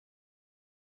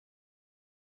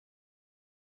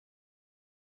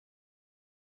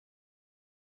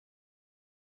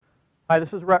Hi,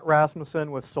 this is Rhett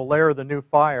Rasmussen with Solaire, the new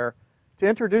fire, to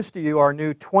introduce to you our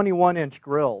new 21-inch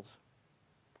grills.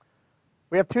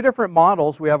 We have two different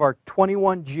models. We have our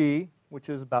 21G, which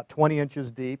is about 20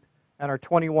 inches deep, and our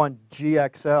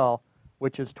 21GXL,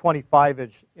 which is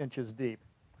 25 inches deep.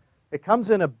 It comes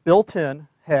in a built-in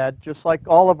head, just like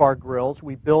all of our grills.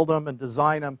 We build them and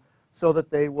design them so that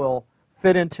they will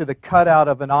fit into the cutout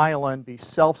of an island, be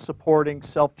self-supporting,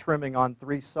 self-trimming on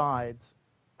three sides.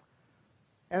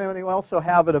 And then we also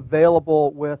have it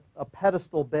available with a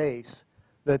pedestal base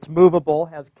that's movable,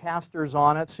 has casters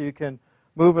on it, so you can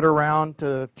move it around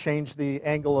to change the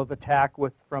angle of attack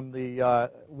from the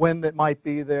wind that might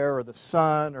be there, or the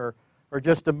sun, or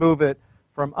just to move it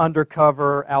from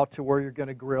undercover out to where you're going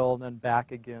to grill and then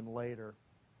back again later.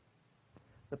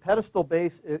 The pedestal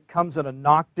base, it comes in a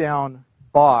knockdown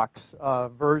box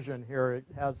version here. It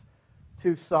has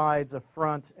two sides, a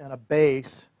front and a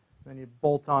base. Then you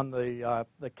bolt on the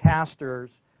casters.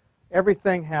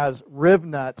 Everything has riv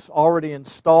nuts already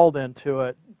installed into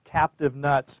it, captive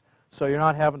nuts, so you're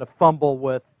not having to fumble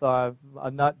with a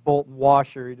nut, bolt, and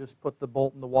washer. You just put the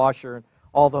bolt in the washer, and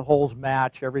all the holes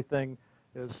match. Everything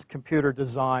is computer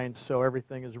designed, so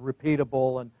everything is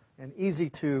repeatable and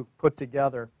easy to put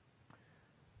together.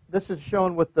 This is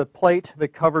shown with the plate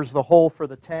that covers the hole for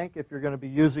the tank if you're going to be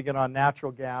using it on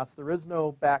natural gas. There is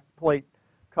no back plate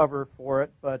cover for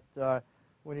it, but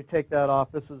when you take that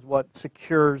off, this is what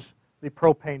secures the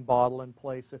propane bottle in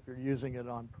place if you're using it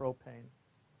on propane.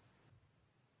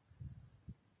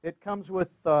 It comes with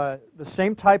the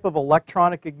same type of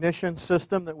electronic ignition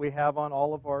system that we have on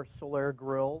all of our Solaire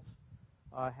grills.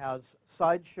 Has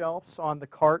side shelves on the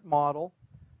cart model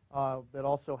that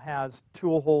also has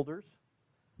tool holders.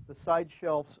 The side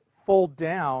shelves fold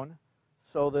down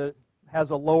so that it has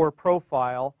a lower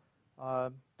profile,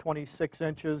 26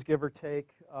 inches, give or take,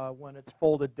 when it's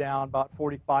folded down, about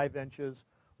 45 inches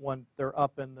when they're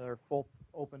up in their full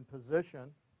open position.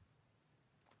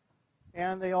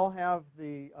 And they all have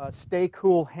the stay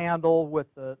cool handle with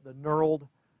the knurled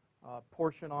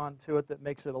portion onto it that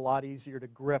makes it a lot easier to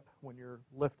grip when you're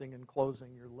lifting and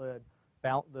closing your lid.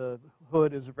 The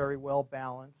hood is very well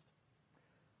balanced.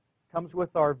 Comes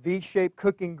with our V-shaped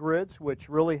cooking grids, which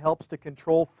really helps to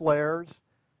control flares,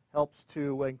 helps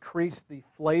to increase the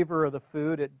flavor of the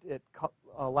food. It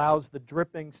allows the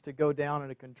drippings to go down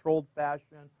in a controlled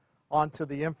fashion onto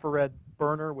the infrared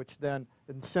burner, which then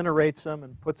incinerates them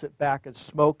and puts it back as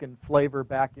smoke and flavor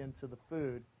back into the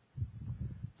food.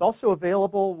 It's also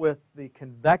available with the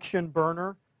convection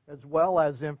burner as well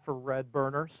as infrared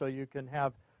burner, so you can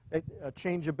have a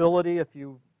changeability if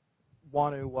you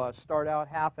want to start out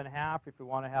half and half, if you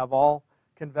want to have all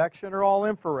convection or all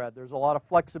infrared. There's a lot of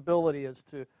flexibility as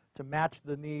to match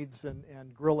the needs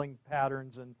and grilling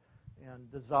patterns and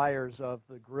desires of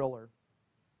the griller.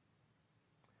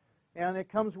 And it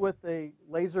comes with a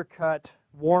laser cut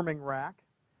warming rack,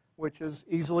 which is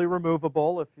easily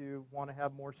removable if you want to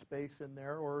have more space in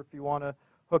there, or if you want to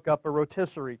hook up a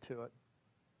rotisserie to it.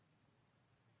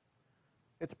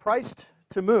 It's priced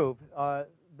to move.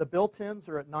 The built-ins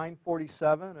are at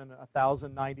 $947 and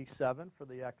 $1,097 for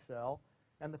the XL,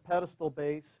 and the pedestal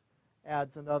base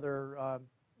adds another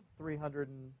 $300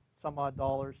 and some odd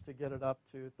to get it up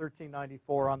to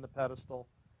 $1,394 on the pedestal,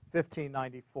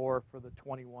 $1,594 for the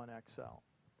 21XL.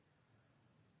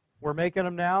 We're making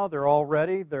them now. They're all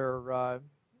ready. They're a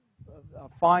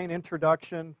fine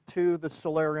introduction to the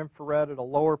Solaire infrared at a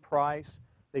lower price.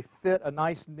 They fit a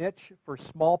nice niche for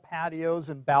small patios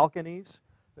and balconies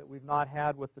that we've not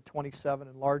had with the 27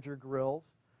 and larger grills.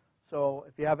 So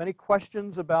if you have any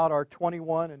questions about our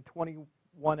 21 and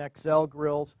 21XL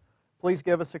grills, please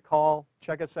give us a call.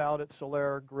 Check us out at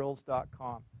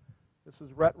solairegrills.com. This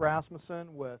is Rhett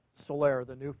Rasmussen with Solaire,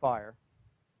 the new fire.